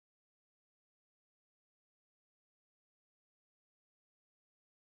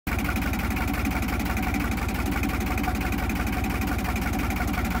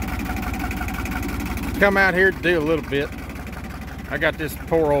come out here to do a little bit. I got this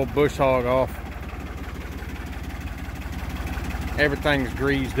poor old bush hog off. Everything's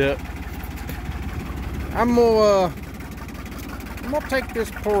greased up. I'm gonna take this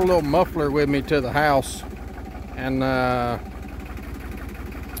poor little muffler with me to the house, and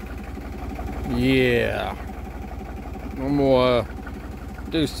yeah, I'm gonna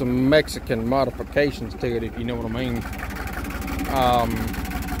do some Mexican modifications to it, if you know what I mean.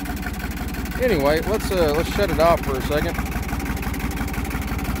 Anyway, let's shut it off for a second.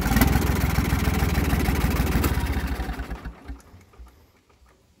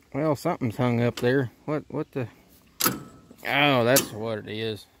 Well, something's hung up there. What the? Oh, that's what it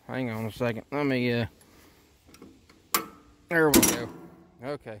is. Hang on a second. Let me, there we go.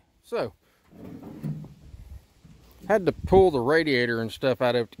 Okay, so, had to pull the radiator and stuff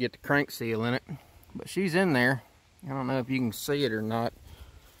out of it to get the crank seal in it. But she's in there. I don't know if you can see it or not.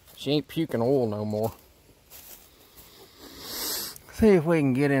 She ain't puking oil no more. See if we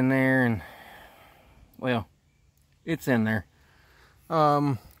can get in there and, well, it's in there.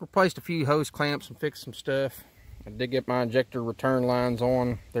 Replaced a few hose clamps and fixed some stuff. I did get my injector return lines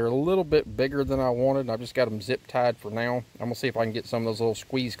on. They're a little bit bigger than I wanted. I've just got them zip tied for now. I'm gonna see if I can get some of those little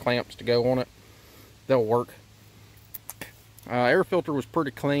squeeze clamps to go on it. They'll work. Air filter was pretty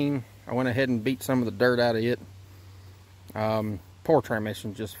clean. I went ahead and beat some of the dirt out of it. Poor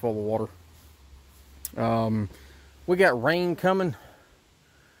transmission, just full of water. We got rain coming.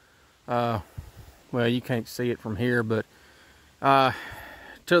 Well, you can't see it from here, but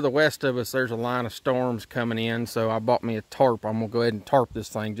to the west of us, there's a line of storms coming in, so I bought me a tarp. I'm gonna go ahead and tarp this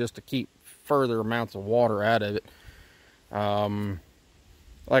thing just to keep further amounts of water out of it.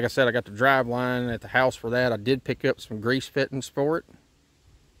 Like I said, I got the drive line at the house for that. I did pick up some grease fittings for it.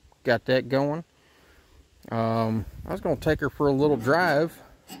 Got that going. I was gonna take her for a little drive,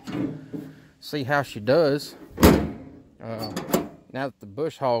 see how she does. Now that the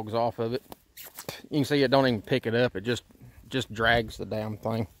bush hog's off of it, you can see it don't even pick it up. It just drags the damn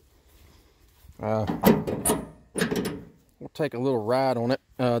thing. We'll take a little ride on it.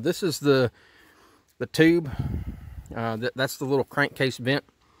 This is the tube. That's the little crankcase vent.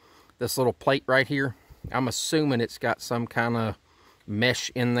 This little plate right here. I'm assuming it's got some kind of mesh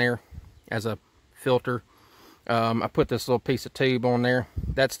in there as a filter. I put this little piece of tube on there.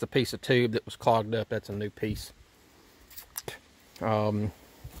 That's the piece of tube that was clogged up. That's a new piece.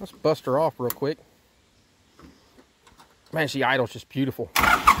 Let's bust her off real quick. Man, she idles just beautiful.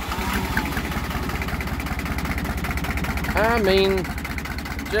 I mean,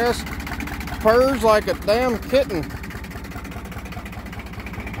 just purrs like a damn kitten.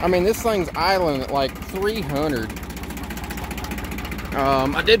 I mean, this thing's idling at like 300.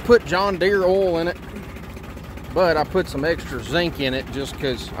 I did put John Deere oil in it, but I put some extra zinc in it just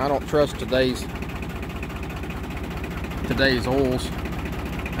because I don't trust today's oils.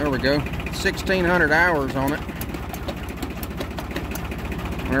 There we go. 1,600 hours on it.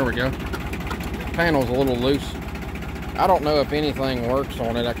 There we go. Panel's a little loose. I don't know if anything works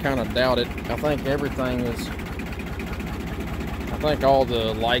on it. I kind of doubt it. I think everything is... I think all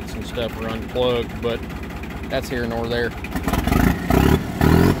the lights and stuff are unplugged, but that's here nor there.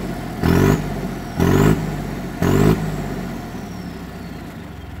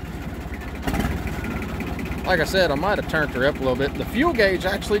 Like I said, I might have turned her up a little bit. The fuel gauge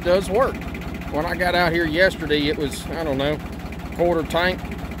actually does work. When I got out here yesterday, it was, I don't know, quarter tank.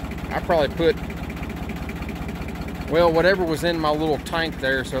 I probably put, well, whatever was in my little tank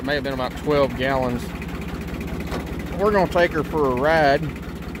there, so it may have been about 12 gallons. We're going to take her for a ride.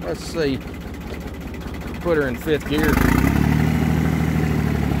 Let's see. Put her in 5th gear.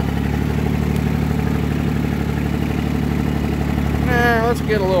 Nah, let's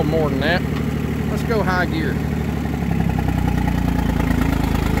get a little more than that. Let's go high gear.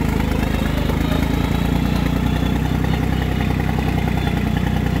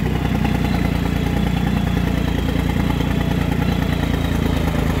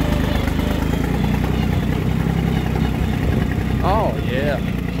 Oh, yeah.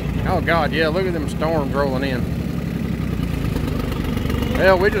 Oh, God, yeah. Look at them storms rolling in.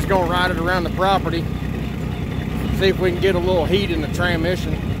 Well, we're just going to ride it around the property. See if we can get a little heat in the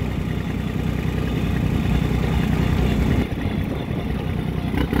transmission.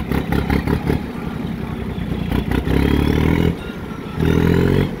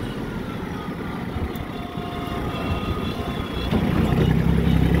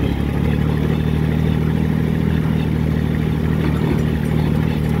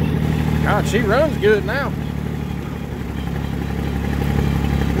 God, she runs good now.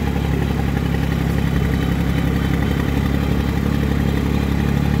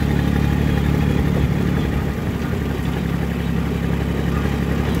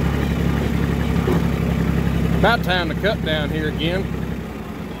 About time to cut down here again.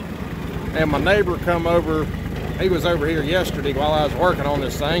 And my neighbor come over. He was over here yesterday while I was working on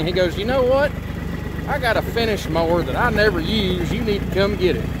this thing. He goes, you know what? I got a finish mower that I never use. You need to come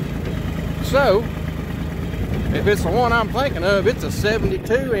get it. So, if it's the one I'm thinking of, it's a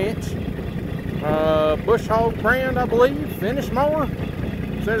 72-inch Bush Hog brand, I believe, finish mower.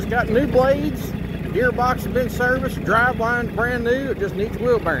 Says it's got new blades, gearbox has been serviced, driveline's brand new, it just needs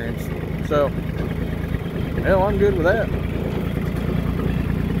wheel bearings. So, hell, I'm good with that.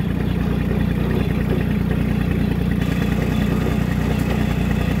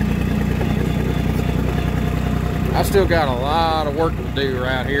 I still got a lot of work to do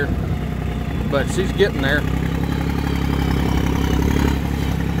right here, but she's getting there.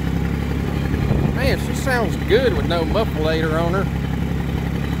 Man, she sounds good with no muffler on her.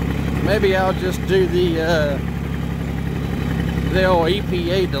 Maybe I'll just do the old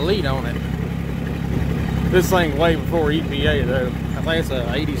EPA delete on it. This thing's way before EPA though. I think it's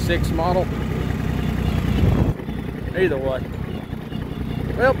a 86 model. Either way.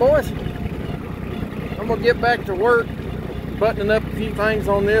 Well, boys, I'm gonna get back to work, buttoning up a few things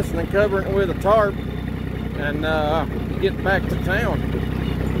on this and then covering it with a tarp, and get back to town.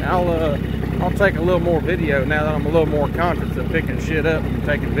 I'll take a little more video now that I'm a little more conscious of picking shit up and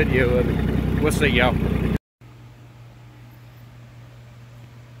taking video of it. We'll see y'all.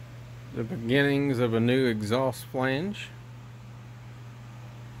 The beginnings of a new exhaust flange.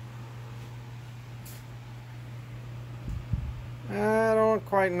 I don't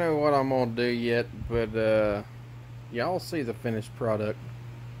quite know what I'm gonna do yet, but y'all see the finished product.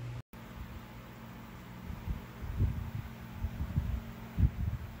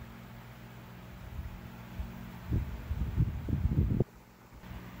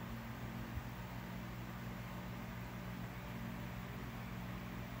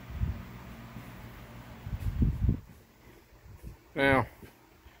 Now,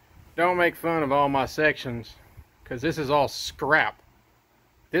 don't make fun of all my sections, because this is all scrap.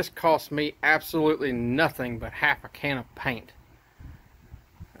 This cost me absolutely nothing but half a can of paint.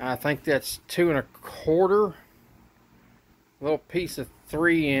 I think that's 2 1/4. A little piece of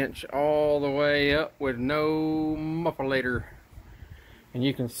 3-inch all the way up with no muffler. And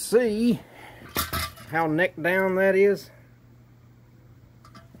you can see how neck down that is.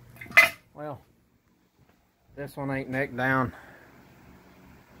 Well, this one ain't neck down.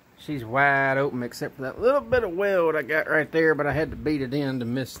 She's wide open except for that little bit of weld I got right there, but I had to beat it in to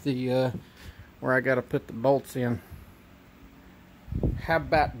miss the where I got to put the bolts in. How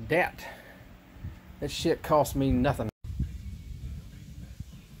about that? That shit cost me nothing.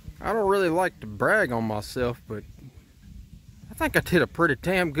 I don't really like to brag on myself, but I think I did a pretty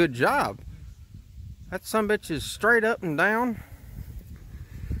damn good job. That sumbitch is straight up and down.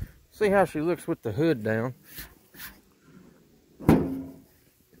 See how she looks with the hood down.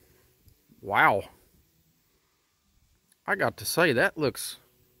 Wow. I got to say, that looks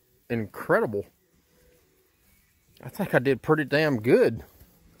incredible. I think I did pretty damn good.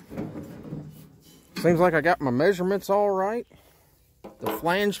 Seems like I got my measurements all right. The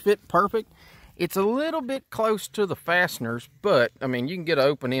flange fit perfect. It's a little bit close to the fasteners, but, I mean, you can get an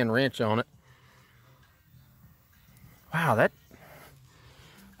open end wrench on it. Wow, that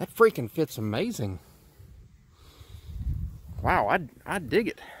freaking fits amazing. Wow, I dig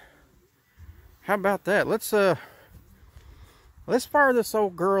it. How about that? Let's fire this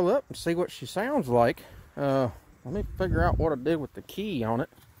old girl up and see what she sounds like. Let me figure out what I did with the key on it.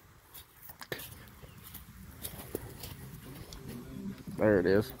 There it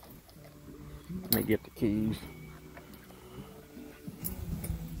is. Let me get the keys.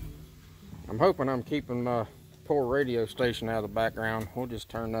 I'm hoping I'm keeping my poor radio station out of the background. We'll just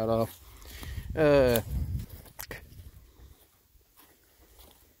turn that off.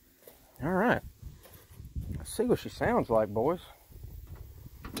 All right. Let's see what she sounds like, boys.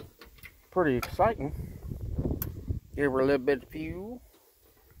 Pretty exciting. Give her a little bit of fuel.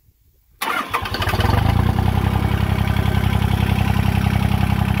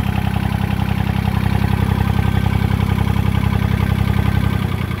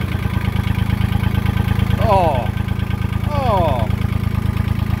 Oh. Oh.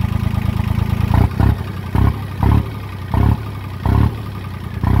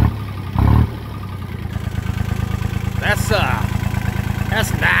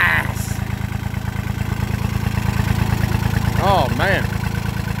 That's nice. Oh man,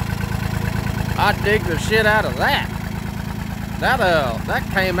 I dig the shit out of that. That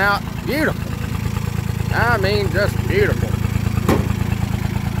came out beautiful. I mean, just beautiful.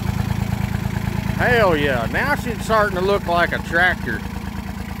 Hell yeah! Now she's starting to look like a tractor.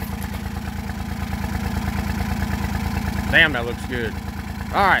 Damn, that looks good.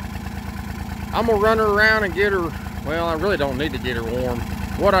 All right, I'm gonna run her around and get her, well, I really don't need to get her warm.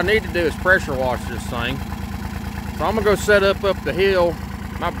 What I need to do is pressure wash this thing. So I'm gonna go set up the hill.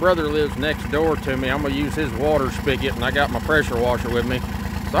 My brother lives next door to me. I'm gonna use his water spigot, and I got my pressure washer with me.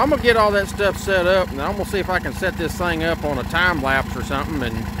 So I'm gonna get all that stuff set up, and I'm gonna see if I can set this thing up on a time lapse or something,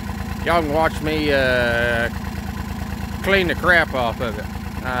 and y'all can watch me clean the crap off of it.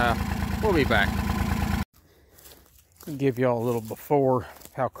 We'll be back. I'll give y'all a little before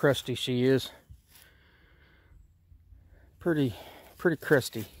how crusty she is. Pretty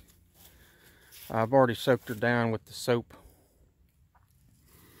crusty. I've already soaked her down with the soap.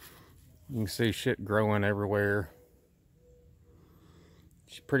 You can see shit growing everywhere.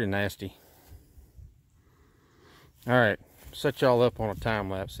 She's pretty nasty. All right, set y'all up on a time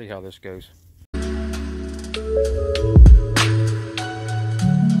lapse, see how this goes.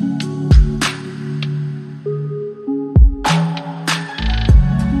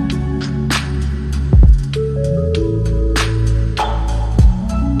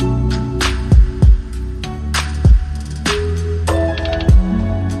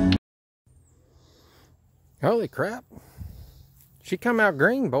 Holy crap. She come out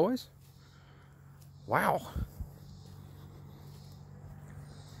green, boys. Wow.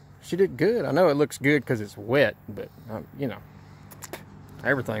 She did good. I know it looks good because it's wet, but you know,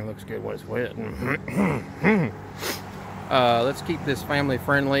 everything looks good when it's wet. Let's keep this family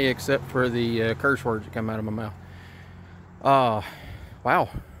friendly, except for the curse words that come out of my mouth. Wow.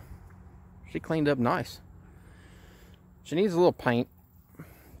 She cleaned up nice. She needs a little paint,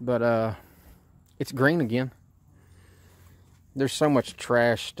 but it's green again. There's so much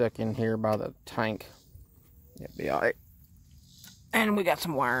trash stuck in here by the tank. It'll be alright. And we got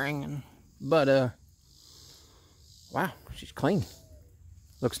some wiring, but wow, she's clean.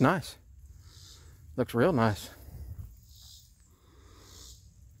 Looks nice. Looks real nice.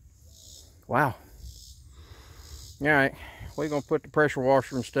 Wow. Alright, we're gonna put the pressure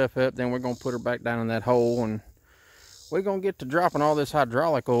washer and stuff up, then we're gonna put her back down in that hole, and we're gonna get to dropping all this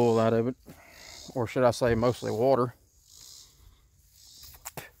hydraulic oil out of it. Or should I say mostly water.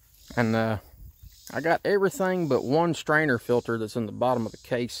 And I got everything but one strainer filter that's in the bottom of the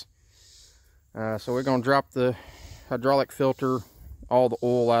case. So we're going to drop the hydraulic filter, all the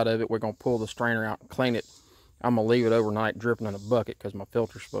oil out of it. We're going to pull the strainer out and clean it. I'm going to leave it overnight dripping in a bucket because my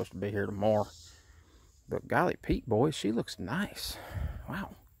filter's supposed to be here tomorrow. But golly Pete, boys, she looks nice.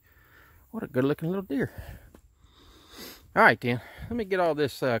 Wow. What a good looking little deer. Alright then, let me get all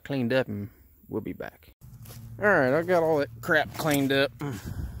this cleaned up and we'll be back. Alright, I got all that crap cleaned up.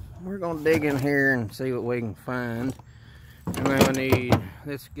 We're gonna dig in here and see what we can find. And then we need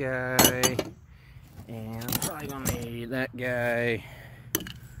this guy, and I'm probably gonna need that guy.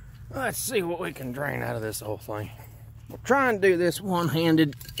 Let's see what we can drain out of this whole thing. We'll try and do this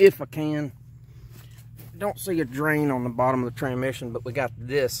one-handed if I can. Don't see a drain on the bottom of the transmission, but we got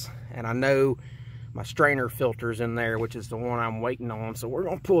this, and I know my strainer filter's in there, which is the one I'm waiting on. So we're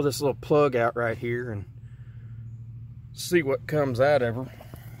gonna pull this little plug out right here and see what comes out of her.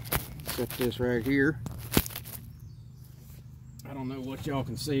 Set this right here. I don't know what y'all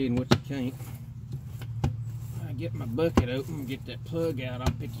can see and what you can't. I get my bucket open and get that plug out,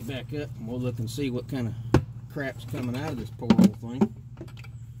 I'll pick you back up and we'll look and see what kind of crap's coming out of this poor old thing.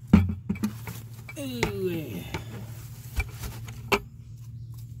 Ooh, yeah.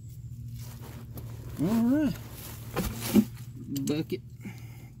 Alright. Bucket,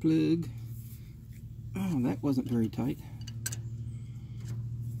 plug. Oh, that wasn't very tight.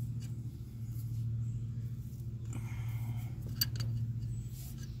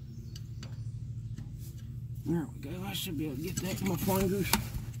 There we go. I should be able to get that with my fingers.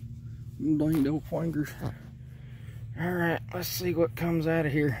 Dang old fingers. Alright, let's see what comes out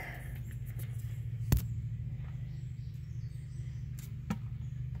of here.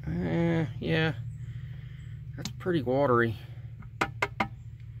 Yeah. That's pretty watery.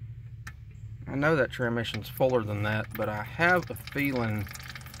 I know that transmission's fuller than that, but I have a feeling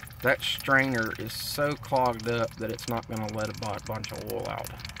that strainer is so clogged up that it's not going to let a bunch of oil out.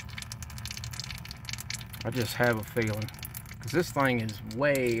 I just have a feeling, because this thing is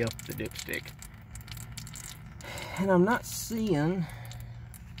way up the dipstick. And I'm not seeing,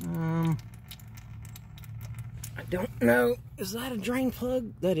 I don't know, is that a drain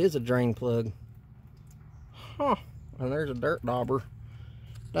plug? That is a drain plug. Huh, and there's a dirt dauber.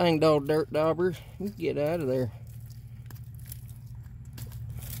 Dang dog dirt daubers, get out of there.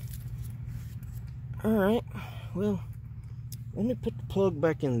 Alright, well, let me put the plug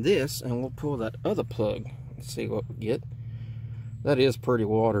back in this and we'll pull that other plug and see what we get. That is pretty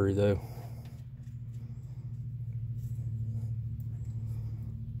watery though.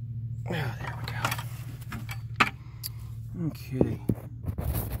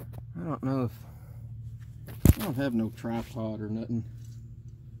 have no tripod or nothing.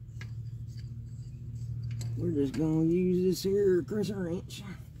 We're just gonna use this here crescent wrench.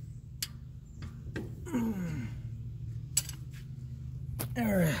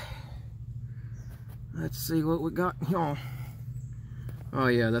 Alright. Let's see what we got here. Oh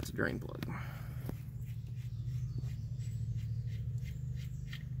yeah, that's a drain plug.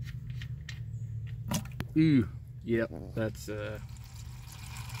 Ooh, yep, that's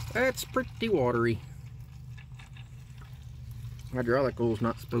pretty watery. Hydraulic oil's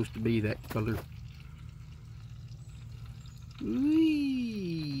not supposed to be that color.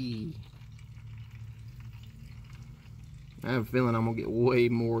 Whee! I have a feeling I'm gonna get way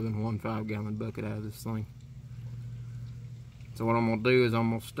more than one 5-gallon bucket out of this thing. So what I'm gonna do is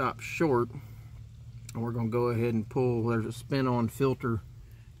I'm gonna stop short, and we're gonna go ahead and pull. There's a spin-on filter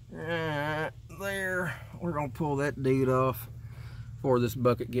right there. We're gonna pull that dude off before this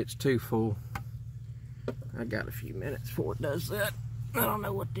bucket gets too full. I got a few minutes before it does that. I don't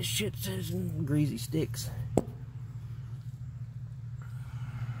know what this shit says in greasy sticks.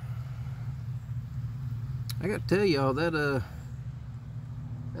 I gotta tell y'all that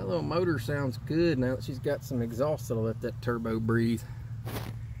that little motor sounds good now that she's got some exhaust that'll let that turbo breathe.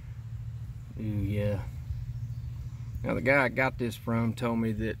 Ooh yeah. Now the guy I got this from told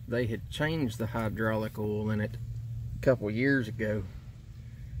me that they had changed the hydraulic oil in it a couple years ago,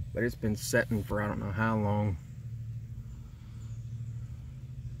 but it's been setting for I don't know how long.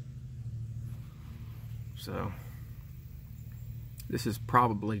 So this is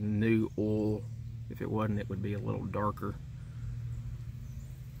probably new oil. If it wasn't, it would be a little darker,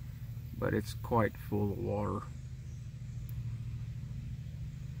 but it's quite full of water.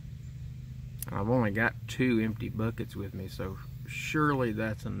 I've only got 2 empty buckets with me, so surely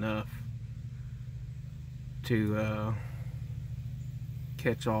that's enough to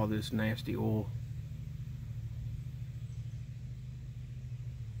catch all this nasty oil.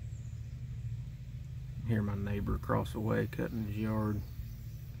 Hear my neighbor across the way cutting his yard.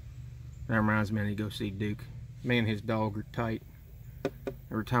 That reminds me, I need to go see Duke. Me and his dog are tight.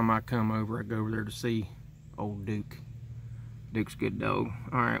 Every time I come over, I go over there to see old Duke. Duke's a good dog.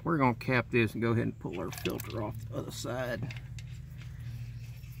 Alright, we're going to cap this and go ahead and pull our filter off the other side,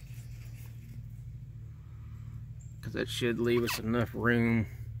 because that should leave us enough room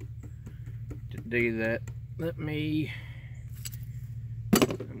to do that. I'm going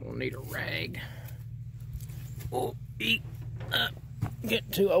to need a rag. Oh, eat up.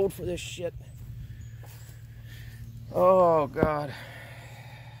 Getting too old for this shit. Oh God.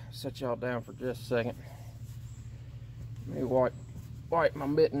 Set y'all down for just a second. Let me wipe my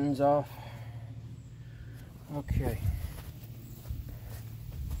mittens off. Okay.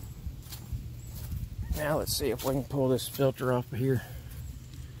 Now let's see if we can pull this filter off of here.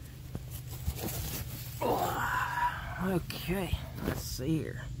 Okay, let's see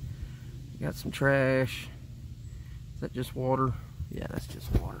here. Got some trash. Is that just water? Yeah, that's just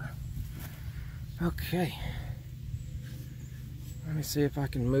water. Okay. Let me see if I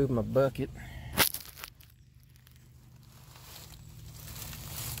can move my bucket.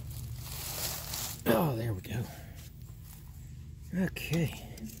 Oh, there we go. Okay.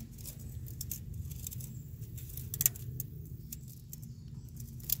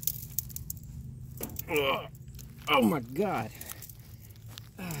 Oh my God.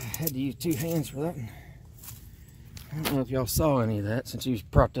 I had to use 2 hands for that one. I don't know if y'all saw any of that since he was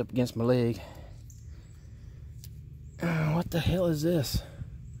propped up against my leg. What the hell is this?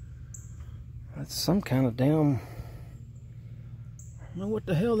 That's some kind of damn... I don't know what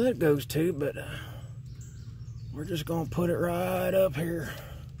the hell that goes to, but we're just going to put it right up here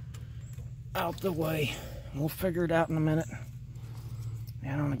out the way. We'll figure it out in a minute.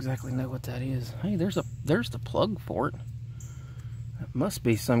 I don't exactly know what that is. Hey, there's the plug for it. That must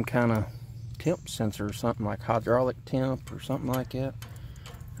be some kind of temp sensor or something, like hydraulic temp or something like that.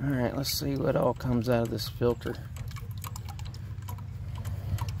 Alright, let's see what all comes out of this filter.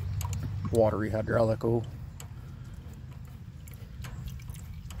 Watery hydraulic oil.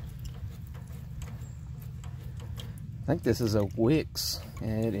 I think this is a Wix.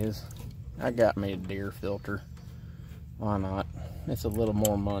 Yeah, it is. I got me a Deere filter. Why not? It's a little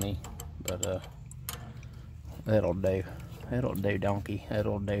more money, but that'll do. That'll do, donkey.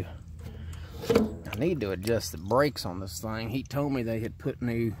 That'll do. I need to adjust the brakes on this thing. He told me they had put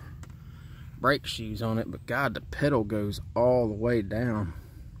new brake shoes on it, but God, the pedal goes all the way down.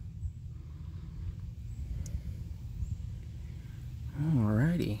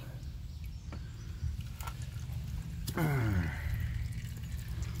 Alrighty.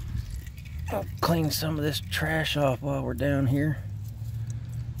 I'll clean some of this trash off while we're down here.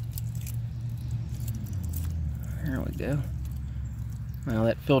 go. Well,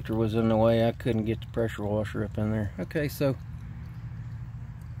 that filter was in the way. I couldn't get the pressure washer up in there. Okay, so,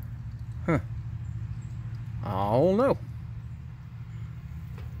 I don't know.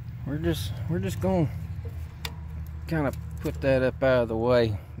 We're just gonna kind of put that up out of the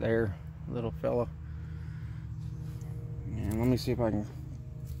way there, little fella. And let me see if I can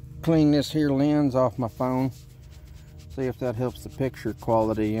clean this here lens off my phone. See if that helps the picture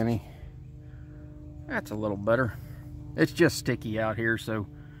quality any. That's a little better. It's just sticky out here, so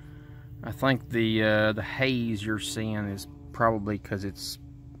I think the haze you're seeing is probably because it's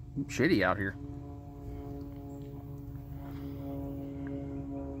shitty out here.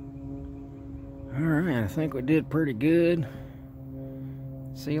 Alright, I think we did pretty good.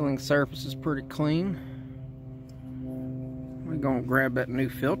 Ceiling surface is pretty clean. We're gonna grab that new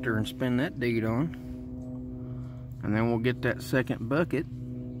filter and spin that deed on. And then we'll get that second bucket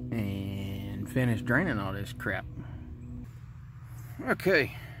and finish draining all this crap.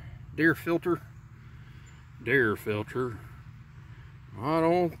 Okay, deer filter. I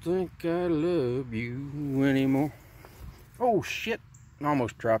don't think I love you anymore. Oh shit, I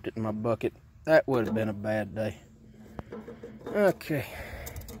almost dropped it in my bucket. That would have been a bad day. Okay,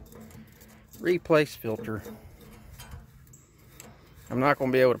 replace filter. I'm not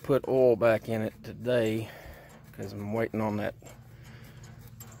going to be able to put oil back in it today because I'm waiting on that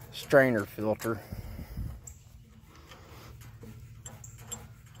strainer filter.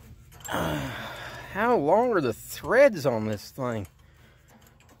 How long are the threads on this thing?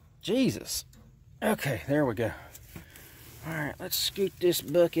 Jesus. Okay, there we go. Alright, let's scoot this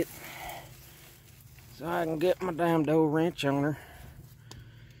bucket so I can get my damn dough wrench on her.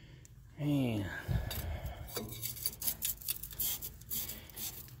 And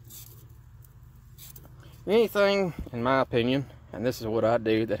anything, in my opinion, and this is what I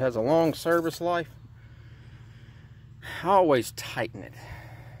do, that has a long service life, I always tighten it.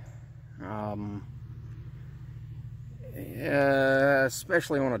 Yeah,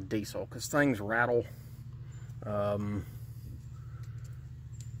 especially on a diesel, because things rattle. I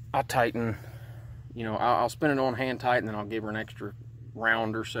tighten, you know, I'll spin it on hand tight, and then I'll give her an extra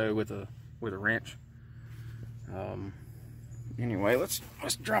round or so with a wrench. Anyway, let's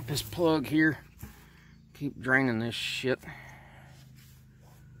drop this plug here. Keep draining this shit.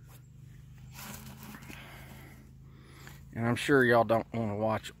 And I'm sure y'all don't want to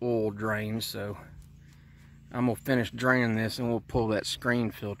watch oil drain, so I'm gonna finish draining this and we'll pull that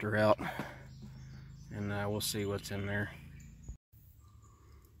screen filter out, and we'll see what's in there.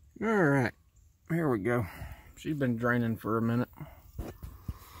 All right, here we go. She's been draining for a minute.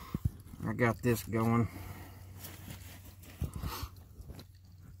 I got this going.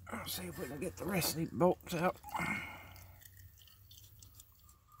 Let's see if we can get the rest of these bolts out.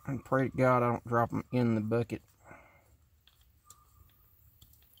 And pray to God I don't drop them in the bucket.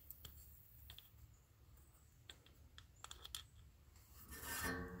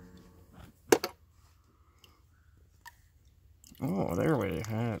 Oh, there we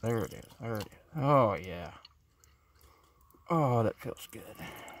go. There it is. There it is. Oh, yeah. Oh, that feels good.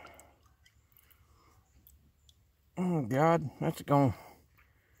 Oh, God. That's gonna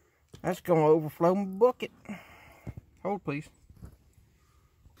overflow my bucket. Hold, please.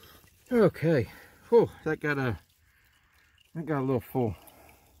 Okay. Whew, that got a little full.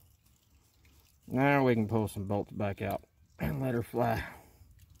 Now we can pull some bolts back out and let her fly.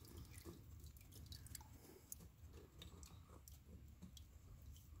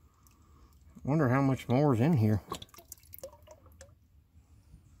 Wonder how much more is in here.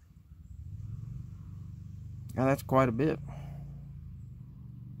 Now that's quite a bit.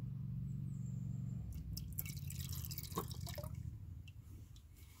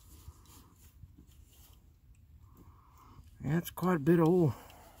 That's quite a bit of oil.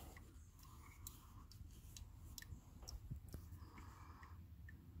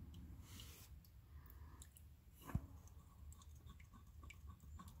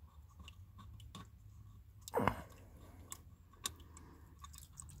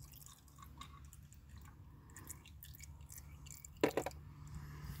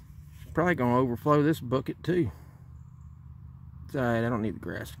 Probably gonna overflow this bucket too. It's alright, I don't need the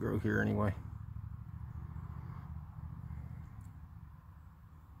grass to grow here anyway.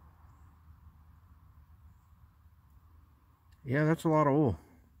 Yeah, that's a lot of oil.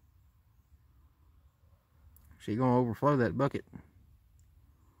 She's gonna overflow that bucket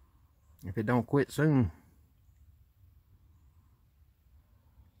if it don't quit soon.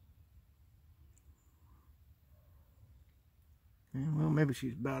 Yeah, well, maybe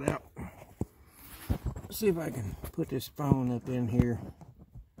she's about out. Let's see if I can put this phone up in here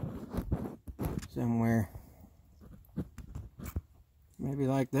somewhere. Maybe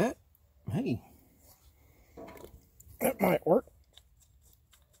like that. Hey, that might work.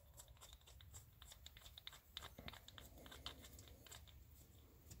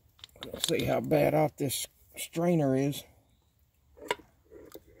 Let's see how bad off this strainer is.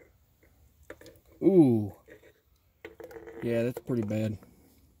 Ooh. Yeah, that's pretty bad.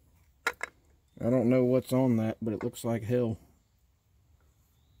 I don't know what's on that, but it looks like hell.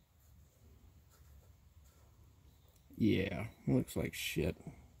 Yeah, it looks like shit.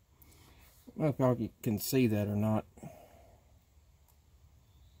 I don't know if you can see that or not.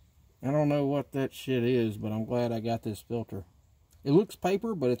 I don't know what that shit is, but I'm glad I got this filter. It looks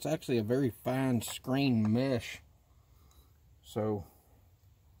paper, but it's actually a very fine screen mesh. So,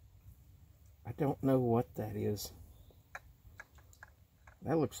 I don't know what that is.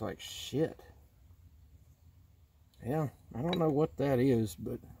 That looks like shit. Yeah, I don't know what that is,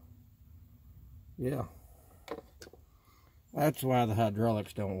 but yeah. That's why the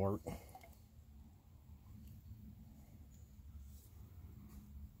hydraulics don't work.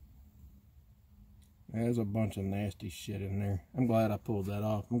 There's a bunch of nasty shit in there. I'm glad I pulled that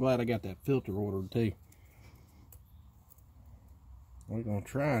off. I'm glad I got that filter ordered too. We're going to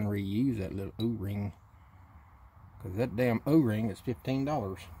try and reuse that little O-ring. Because that damn O-ring is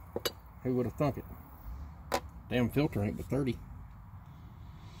 $15. Who would have thunk it? Damn filter ain't but 30.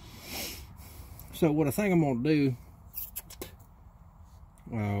 So what I think I'm going to do,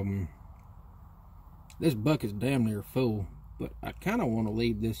 this bucket's damn near full, but I kind of want to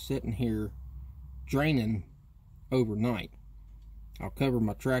leave this sitting here draining overnight. I'll cover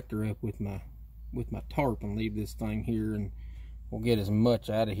my tractor up with my tarp and leave this thing here, and we'll get as much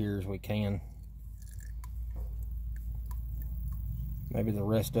out of here as we can. Maybe the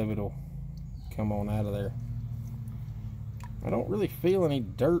rest of it will come on out of there. I don't really feel any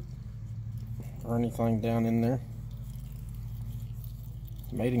dirt or anything down in there.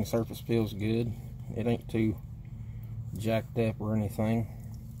 The mating surface feels good. It ain't too jacked up or anything.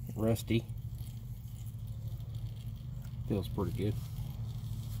 Rusty. Feels pretty good.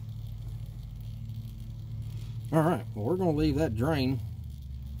 Alright, well, we're going to leave that drain.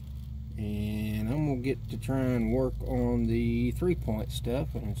 And I'm going to get to try and work on the 3-point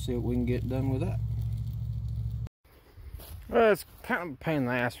stuff and see what we can get done with that. Well, it's kind of a pain in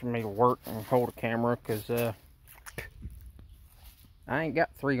the ass for me to work and hold a camera because I ain't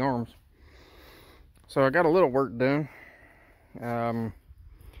got 3 arms. So I got a little work done. Got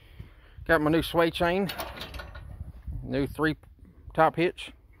my new sway chain, new 3-top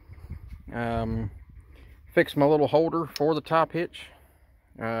hitch. Fixed my little holder for the top hitch.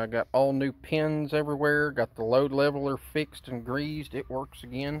 Got all new pins everywhere. Got the load leveler fixed and greased. It works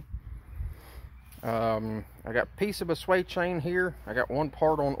again. I got a piece of a sway chain here. I got 1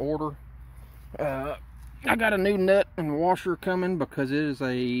 part on order. I got a new nut and washer coming because it is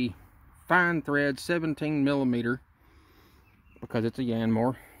a fine thread 17mm because it's a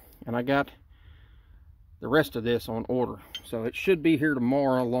Yanmar, and I got the rest of this on order, so it should be here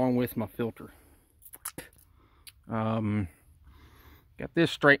tomorrow along with my filter. Got this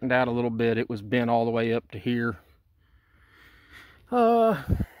straightened out a little bit. It was bent all the way up to here.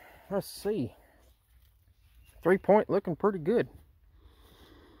 Let's see, 3-point looking pretty good.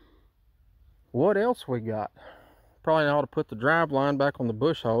 What else we got? Probably ought to put the drive line back on the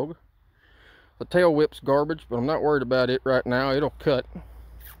bush hog. The tail whip's garbage, but I'm not worried about it right now. It'll cut.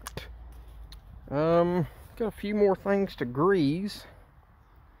 Got a few more things to grease.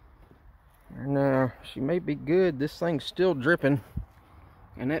 And she may be good. This thing's still dripping.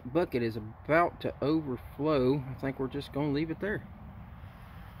 And that bucket is about to overflow. I think we're just going to leave it there.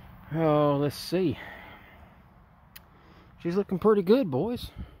 Oh, let's see. She's looking pretty good,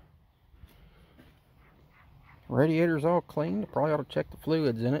 boys. Radiator's all clean. Probably ought to check the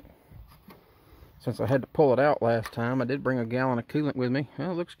fluids in it. Since I had to pull it out last time, I did bring a gallon of coolant with me.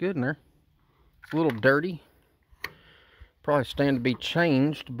 Well, it looks good in there. It's a little dirty. Probably stand to be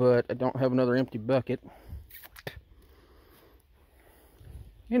changed, but I don't have another empty bucket.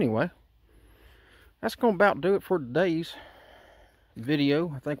 Anyway, that's going to about do it for today's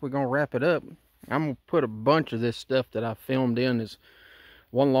video. I think we're going to wrap it up. I'm going to put a bunch of this stuff that I filmed in as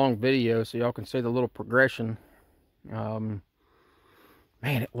one long video so y'all can see the little progression. Man,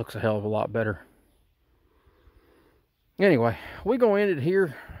 it looks a hell of a lot better. Anyway, we're going to end it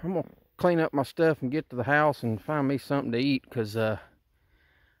here. I'm going to clean up my stuff and get to the house and find me something to eat because I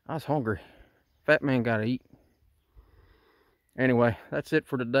was hungry. Fat man got to eat. Anyway, that's it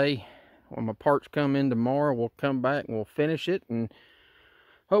for today. When my parts come in tomorrow, we'll come back and we'll finish it. And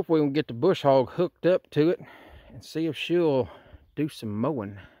hopefully we'll get the bush hog hooked up to it and see if she'll do some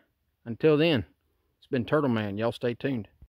mowing. Until then, it's been Turtle Man. Y'all stay tuned.